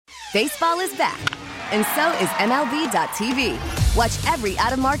Baseball is back, and so is MLB.tv. Watch every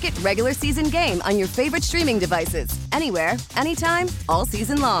out-of-market regular season game on your favorite streaming devices, anywhere, anytime, all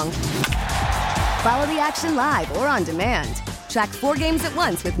season long. Follow the action live or on demand. Track 4 games at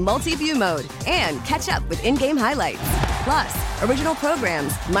once with multi-view mode and catch up with in-game highlights. Plus, original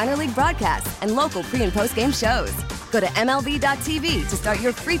programs, minor league broadcasts, and local pre- and post-game shows. Go to MLB.tv to start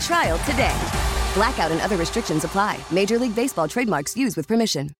your free trial today. Blackout and other restrictions apply. Major League Baseball trademarks used with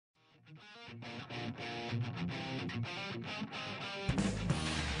permission.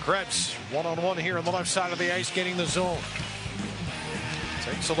 Krebs, one-on-one here on the left side of the ice, getting the zone.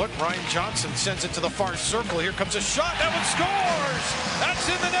 Takes a look. Ryan Johnson sends it to the far circle. Here comes a shot. That one scores! That's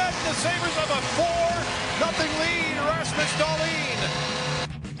in the net. The Sabres have a 4-0 lead. Rasmus Dahlin.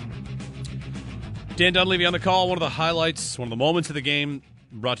 Dan Dunleavy on the call. One of the highlights, one of the moments of the game,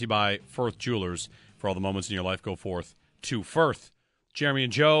 brought to you by Firth Jewelers. For all the moments in your life, go forth to Firth. Jeremy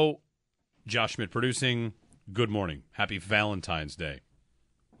and Joe, Josh Schmidt producing. Good morning. Happy Valentine's Day.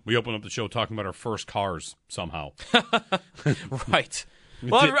 We open up the show talking about our first cars somehow. Right.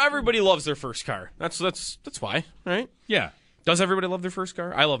 Well, everybody loves their first car. That's why, right? Yeah. Does everybody love their first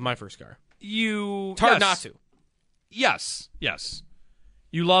car? I love my first car. It's hard not to. Yes.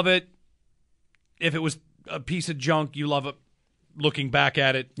 You love it. If it was a piece of junk, you love it looking back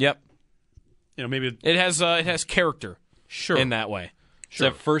at it. Yep. You know, maybe it has character. Sure. In that way. Sure.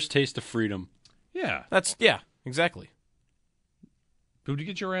 It's that first taste of freedom. Yeah. Exactly. Did you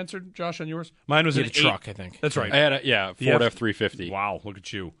get your answer, Josh, on yours? Mine was a truck, I think. That's right. I had a Ford F-350. Wow, look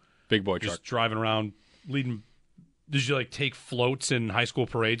at you. Big boy Just truck. Driving around, leading. Did you take floats in high school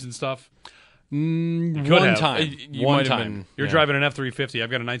parades and stuff? One time. You're driving an F-350. I've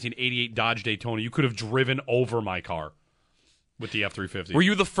got a 1988 Dodge Daytona. You could have driven over my car with the F-350. Were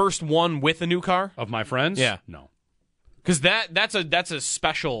you the first one with a new car? Of my friends? Yeah. No. Because that's a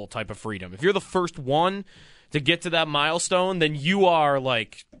special type of freedom. If you're the first one to get to that milestone, then you are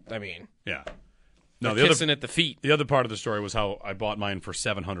yeah. No, kissing at the feet. The other part of the story was how I bought mine for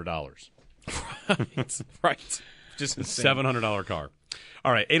 $700. Right. Just a $700 car.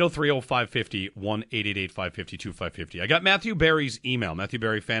 All right, 803-0550, 1-888-550-2550. I got Matthew Berry's email, Matthew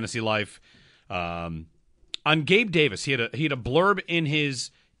Berry, Fantasy Life, on Gabe Davis. He had a blurb in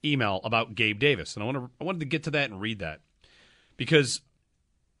his email about Gabe Davis, and I wanted to get to that and read that because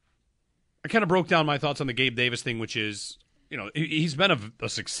I kind of broke down my thoughts on the Gabe Davis thing, which is, he's been a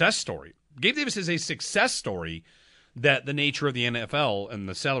success story. Gabe Davis is a success story that the nature of the NFL and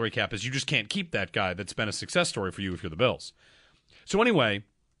the salary cap is you just can't keep that guy that's been a success story for you if you're the Bills. So anyway,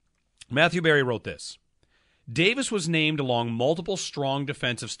 Matthew Berry wrote this. Davis was named along multiple strong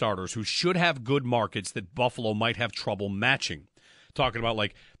defensive starters who should have good markets that Buffalo might have trouble matching. Talking about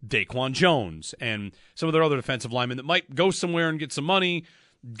like Daquan Jones and some of their other defensive linemen that might go somewhere and get some money.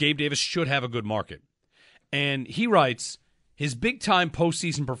 Gabe Davis should have a good market. And he writes, his big-time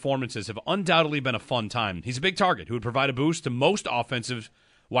postseason performances have undoubtedly been a fun time. He's a big target who would provide a boost to most offensive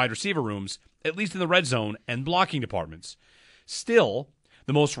wide receiver rooms, at least in the red zone and blocking departments. Still,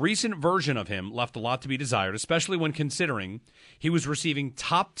 the most recent version of him left a lot to be desired, especially when considering he was receiving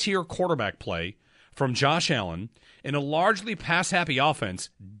top-tier quarterback play from Josh Allen in a largely pass-happy offense,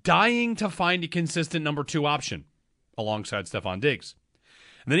 dying to find a consistent number 2 option alongside Stephon Diggs.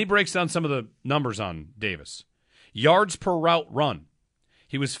 And then he breaks down some of the numbers on Davis. Yards per route run.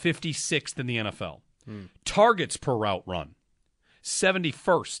 He was 56th in the NFL. Targets per route run.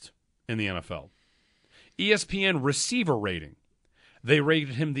 71st in the NFL. ESPN receiver rating. They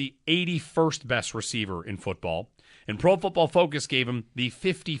rated him the 81st best receiver in football. And Pro Football Focus gave him the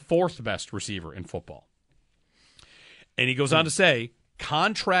 54th best receiver in football. And he goes on to say,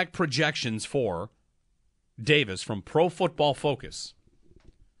 contract projections for Davis from Pro Football Focus.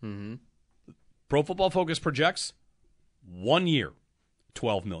 Mm-hmm. Pro Football Focus projects 1 year,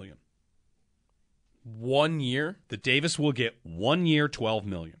 $12 million. 1 year? That Davis will get 1 year, $12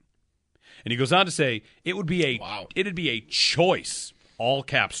 million. And he goes on to say it'd be a choice, all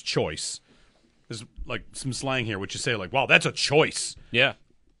caps choice. There's like some slang here, which you say like, wow, that's a choice. Yeah.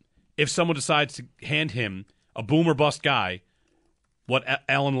 If someone decides to hand him a boom or bust guy, what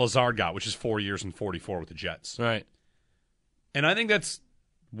Alan Lazard got, which is 4 years and 44 with the Jets. Right. And I think that's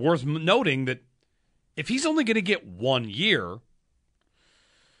worth noting that if he's only going to get 1 year,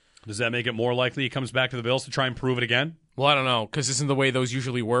 does that make it more likely he comes back to the Bills to try and prove it again? Well, I don't know, because isn't the way those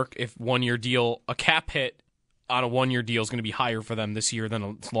usually work? If 1 year deal, a cap hit on a 1 year deal is going to be higher for them this year than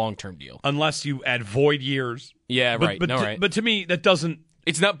a long-term deal. Unless you add void years. Yeah, right. But to me, that doesn't...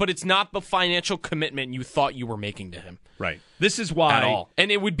 It's not the financial commitment you thought you were making to him. Right. This is why... At all.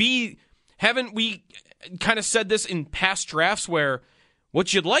 And it would be... Haven't we kind of said this in past drafts where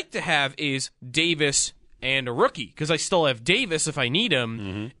What you'd like to have is Davis and a rookie, because I still have Davis if I need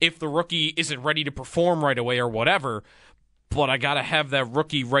him, if the rookie isn't ready to perform right away or whatever, but I got to have that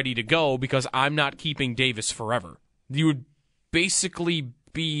rookie ready to go because I'm not keeping Davis forever. You would basically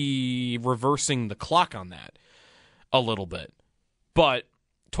be reversing the clock on that a little bit. But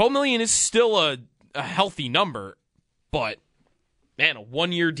 $12 million is still a healthy number, but man, a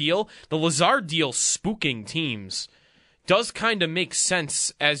one-year deal, the Lazard deal spooking teams does kind of make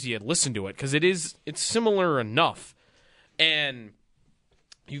sense as you listen to it, because it's similar enough. And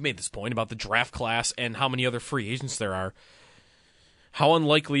you've made this point about the draft class and how many other free agents there are. How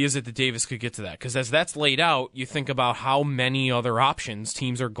unlikely is it that Davis could get to that? Because as that's laid out, you think about how many other options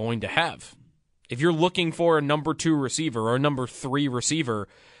teams are going to have. If you're looking for a number 2 receiver or a number 3 receiver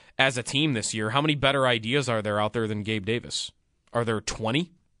as a team this year, how many better ideas are there out there than Gabe Davis? Are there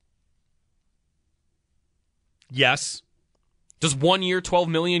 20? Yes. Does 1 year, $12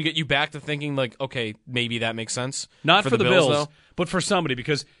 million get you back to thinking, like, okay, maybe that makes sense? Not for the Bills, but for somebody,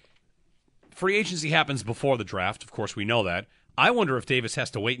 because free agency happens before the draft. Of course, we know that. I wonder if Davis has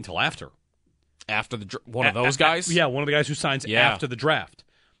to wait until after. After one of those guys? Yeah, one of the guys who signs after the draft.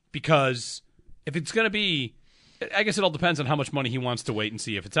 Because if it's going to be, I guess it all depends on how much money he wants to wait and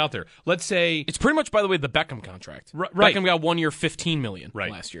see if it's out there. Let's say it's pretty much, by the way, the Beckham contract. Right. Beckham got 1 year, $15 million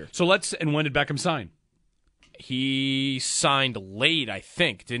last year. So and when did Beckham sign? He signed late, I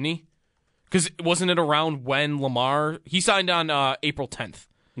think, didn't he? Because wasn't it around when Lamar? He signed on April 10th.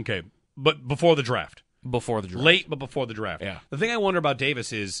 Okay, but before the draft. Before the draft. Late, but before the draft. Yeah. The thing I wonder about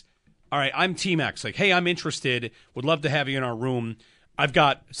Davis is, all right, I'm Team X. Like, hey, I'm interested. Would love to have you in our room. I've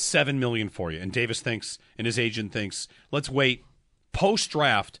got $7 million for you. And Davis thinks, and his agent thinks, let's wait.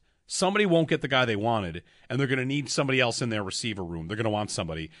 Post-draft, somebody won't get the guy they wanted, and they're going to need somebody else in their receiver room. They're going to want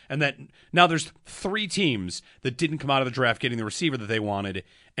somebody. And that now there's 3 teams that didn't come out of the draft getting the receiver that they wanted,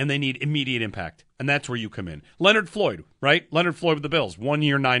 and they need immediate impact. And that's where you come in. Leonard Floyd, right? Leonard Floyd with the Bills, 1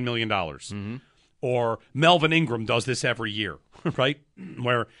 year, $9 million. Mm-hmm. Or Melvin Ingram does this every year, right?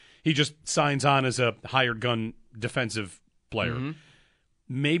 Where he just signs on as a hired gun defensive player. Mm-hmm.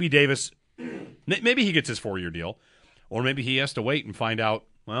 Maybe Davis, maybe he gets his 4-year deal, or maybe he has to wait and find out,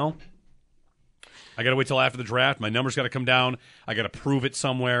 well, I got to wait till after the draft. My numbers got to come down. I got to prove it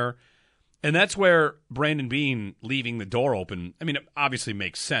somewhere. And that's where Brandon Beane leaving the door open, I mean, it obviously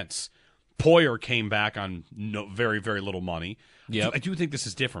makes sense. Poyer came back on very, very little money. Yep. I do think this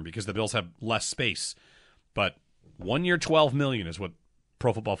is different because the Bills have less space. But 1 year, $12 million is what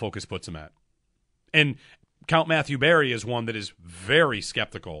Pro Football Focus puts him at. And count Matthew Berry as one that is very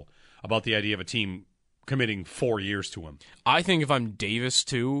skeptical about the idea of a team committing 4 years to him. I think if I'm Davis,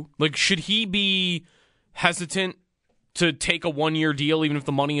 too, like, should he be hesitant to take a 1 year deal even if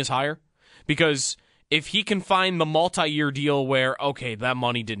the money is higher? Because if he can find the multi-year deal where, okay, that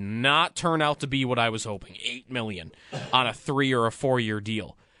money did not turn out to be what I was hoping, $8 million on a 3 or a 4 year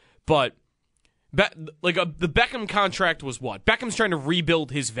deal. But the Beckham contract was what? Beckham's trying to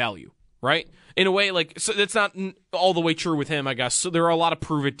rebuild his value, right? In a way, like, so that's not all the way true with him, I guess. So there are a lot of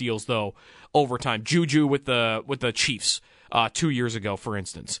prove-it deals, though, over time. Juju with the Chiefs 2 years ago, for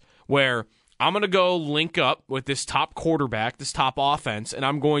instance, where I'm going to go link up with this top quarterback, this top offense, and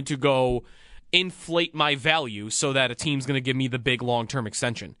I'm going to go inflate my value so that a team's going to give me the big long-term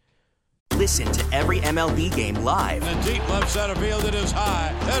extension. Listen to every MLB game live. In the deep left center field, it is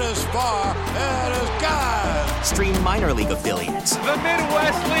high, it is far, it is gone. Stream minor league affiliates. The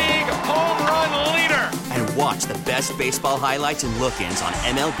Midwest League home run leader. And watch the best baseball highlights and look-ins on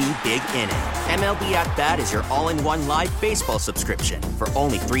MLB Big Inning. MLB At Bat is your all-in-one live baseball subscription for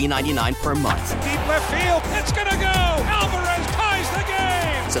only $3.99 per month. Deep left field, it's gonna go. Alvarez ties the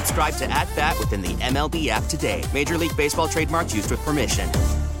game. Subscribe to At Bat within the MLB app today. Major League Baseball trademarks used with permission.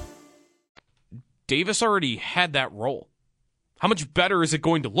 Davis already had that role. How much better is it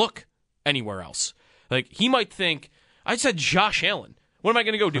going to look anywhere else? Like, he might think, I said Josh Allen. What am I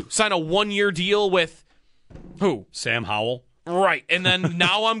going to go do? Sign a 1 year deal with who? Sam Howell. Right. And then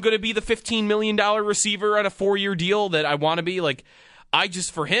now I'm going to be the $15 million receiver on a 4 year deal that I want to be. Like,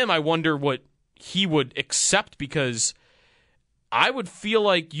 for him, I wonder what he would accept, because I would feel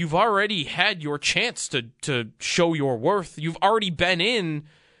like you've already had your chance to show your worth. You've already been in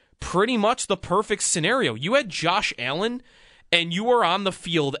pretty much the perfect scenario. You had Josh Allen, and you were on the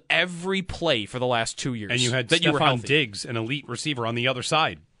field every play for the last 2 years. And you had Stephon Diggs, an elite receiver, on the other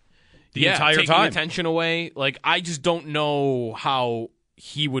side the entire taking time. Attention away. Like, I just don't know how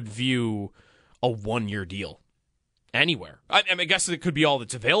he would view a 1 year deal anywhere. I guess it could be all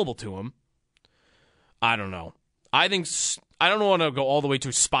that's available to him. I don't know. I think I don't want to go all the way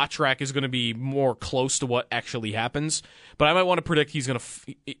to spot track is going to be more close to what actually happens, but I might want to predict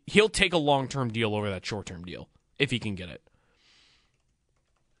he'll take a long-term deal over that short-term deal if he can get it.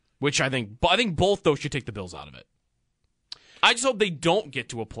 Which I think both those should take the Bills out of it. I just hope they don't get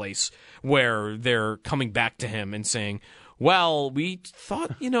to a place where they're coming back to him and saying, well, we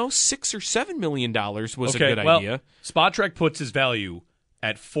thought, $6 or $7 million was a good idea. Spot Track puts his value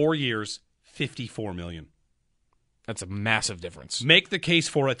at 4 years, $54 million. That's a massive difference. Make the case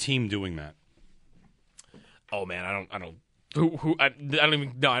for a team doing that. Oh man, I don't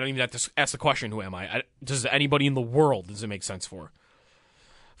even have to ask the question. Who am I? Does anybody in the world does it make sense for?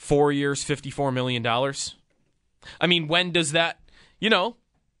 4 years, $54 million. I mean, when does that?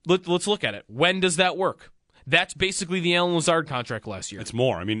 Let's look at it. When does that work? That's basically the Allen Lazard contract last year. It's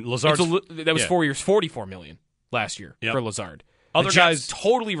more. I mean, Lazard. That was 4 years, $44 million last year for Lazard. Other guys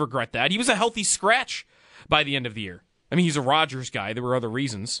totally regret that. He was a healthy scratch by the end of the year. I mean, he's a Rodgers guy. There were other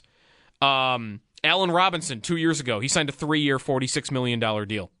reasons. Allen Robinson, 2 years ago, he signed a 3-year, $46 million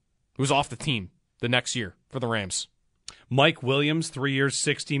deal. He was off the team the next year for the Rams. Mike Williams, 3 years,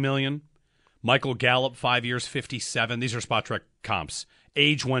 $60 million. Michael Gallup, 5 years, $57. These are Spot Track comps.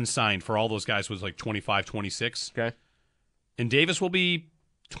 Age when signed for all those guys was like 25, 26. Okay. And Davis will be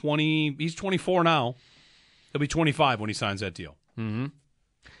 20. He's 24 now. He'll be 25 when he signs that deal. Mm-hmm.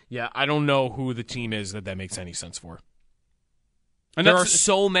 Yeah, I don't know who the team is that makes any sense for. And there are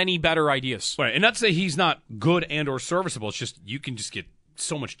so many better ideas. Right, and not to say he's not good and or serviceable. It's just you can just get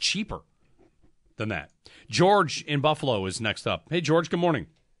so much cheaper than that. George in Buffalo is next up. Hey, George, good morning.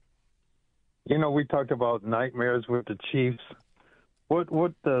 We talked about nightmares with the Chiefs.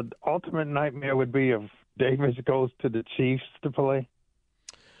 What the ultimate nightmare would be if Davis goes to the Chiefs to play?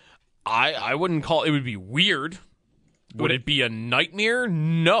 I wouldn't call it would be weird. Would it be a nightmare?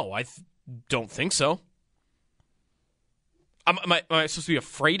 No, I don't think so. Am I supposed to be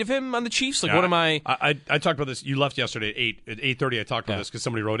afraid of him on the Chiefs? Like, what am I? I talked about this. You left yesterday at 8:30. I talked about this because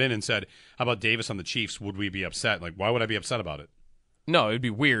somebody wrote in and said, how about Davis on the Chiefs? Would we be upset? Like, why would I be upset about it? No, it would be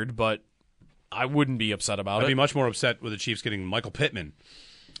weird, but I wouldn't be upset about it. I'd be much more upset with the Chiefs getting Michael Pittman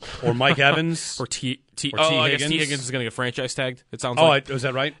or Mike Evans or T. Higgins. I guess T. Higgins is going to get franchise tagged. It sounds like. Was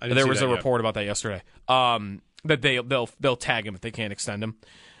that right? There was a report about that yesterday. That they'll tag him if they can't extend him.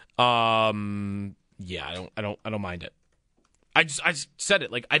 Yeah, I don't mind it. I just said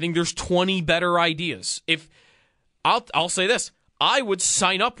it. Like, I think there's 20 better ideas. If I'll say this, I would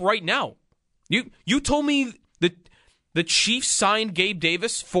sign up right now. You told me that the Chiefs signed Gabe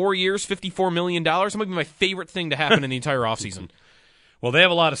Davis, 4 years, $54 million. That might be my favorite thing to happen in the entire offseason. Well, they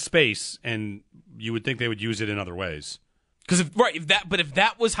have a lot of space, and you would think they would use it in other ways. Because if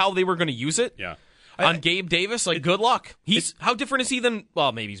that was how they were going to use it, yeah. On Gabe Davis, good luck. How different is he than?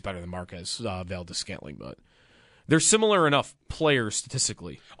 Well, maybe he's better than Marquez Valdes-Scantling, but they're similar enough players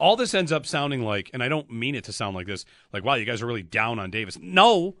statistically. All this ends up sounding like, and I don't mean it to sound like this, like, wow, you guys are really down on Davis.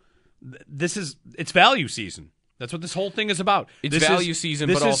 No, it's value season. That's what this whole thing is about. It's value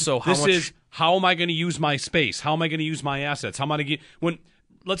season, but also how much. How am I going to use my space? How am I going to use my assets? How am I going to get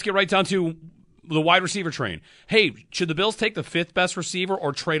let's get right down to the wide receiver train. Hey, should the Bills take the 5th best receiver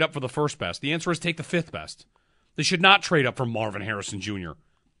or trade up for the 1st best? The answer is take the 5th best. They should not trade up for Marvin Harrison Jr.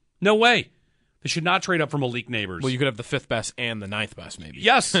 No way. They should not trade up for Malik Neighbors. Well, you could have the 5th best and the 9th best, maybe.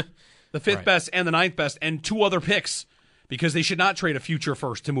 Yes, the 5th best and the 9th best and 2 other picks because they should not trade a future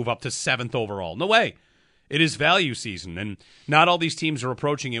first to move up to 7th overall. No way. It is value season, and not all these teams are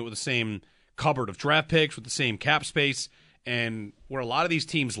approaching it with the same cupboard of draft picks, with the same cap space, and where a lot of these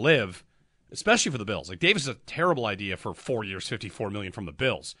teams live, especially for the Bills. Like, Davis is a terrible idea for 4 years, $54 million from the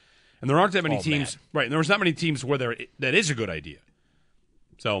Bills. And there aren't that many teams, right, and there's not many teams where that is a good idea.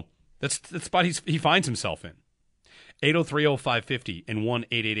 So that's the spot he finds himself in. 803-0550 and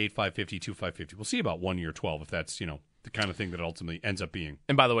 1-888-550-2550. We'll see about 1 year 12 if that's, the kind of thing that it ultimately ends up being.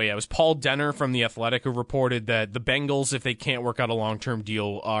 And by the way, it was Paul Denner from The Athletic who reported that the Bengals, if they can't work out a long-term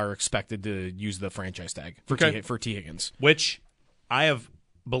deal, are expected to use the franchise tag for T. Higgins. Which I have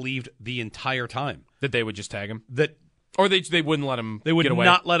believed the entire time. That they would just tag him? Or they wouldn't let him They would get away.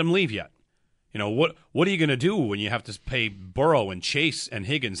 not let him leave yet. What are you going to do when you have to pay Burrow and Chase and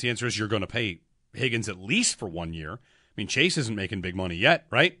Higgins? The answer is you're going to pay Higgins at least for 1 year. I mean, Chase isn't making big money yet,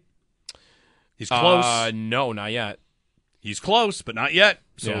 right? He's close. No, not yet. He's close, but not yet.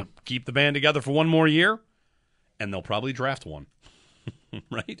 So keep the band together for 1 more year, and they'll probably draft one. Right?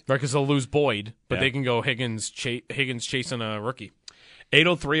 Right, because they'll lose Boyd, but they can go Higgins chasing a rookie.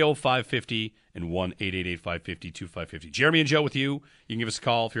 803-0550 and 1-888-550-2550. Jeremy and Joe with you. You can give us a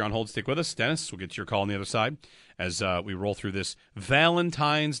call if you're on hold. Stick with us. Dennis, we'll get to your call on the other side as we roll through this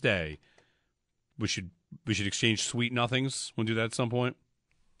Valentine's Day. We should We should exchange sweet nothings. We'll do that at some point.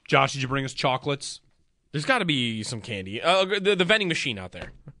 Josh, did you bring us chocolates? There's got to be some candy. The vending machine out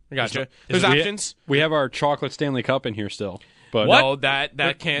there. I gotcha. There's options. We have our chocolate Stanley Cup in here still. But No,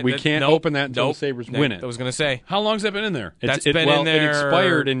 that can't. We can't open that until the Sabres win it. I was going to say. How long's that been in there? That's been in there. It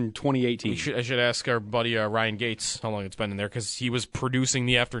expired in 2018. I should ask our buddy Ryan Gates how long it's been in there, because he was producing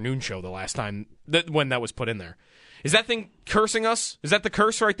the afternoon show the last time when that was put in there. Is that thing cursing us? Is that the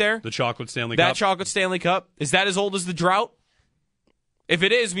curse right there? The chocolate Stanley Cup? That chocolate Stanley Cup? Is that as old as the drought? If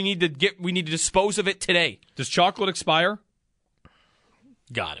it is, we need to dispose of it today. Does chocolate expire?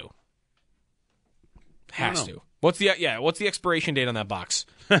 Got to. Has to. What's the expiration date on that box?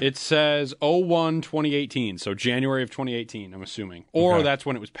 It says 01/2018, so January of 2018, I'm assuming. Or that's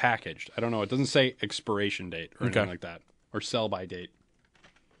when it was packaged. I don't know. It doesn't say expiration date or anything like that. Or sell-by date.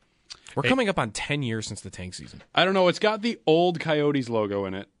 We're coming up on 10 years since the tank season. I don't know. It's got the old Coyotes logo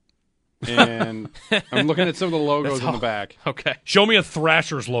in it. And I'm looking at some of the logos on the back. Okay. Show me a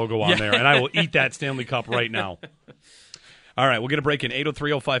Thrashers logo on there, and I will eat that Stanley Cup right now. All right, we'll get a break in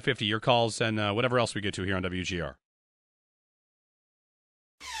 803-0550. Your calls and whatever else we get to here on WGR.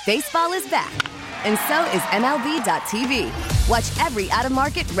 Baseball is back, and so is MLB.tv. Watch every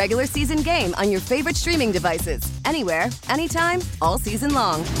out-of-market regular season game on your favorite streaming devices, anywhere, anytime, all season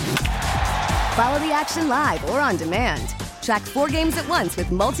long. Follow the action live or on demand. Track 4 games at once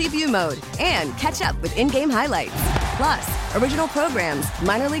with multi-view mode and catch up with in-game highlights. Plus, original programs,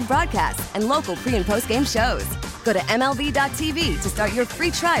 minor league broadcasts, and local pre- and post-game shows. Go to MLB.tv to start your free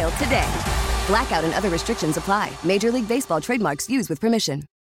trial today. Blackout and other restrictions apply. Major League Baseball trademarks used with permission.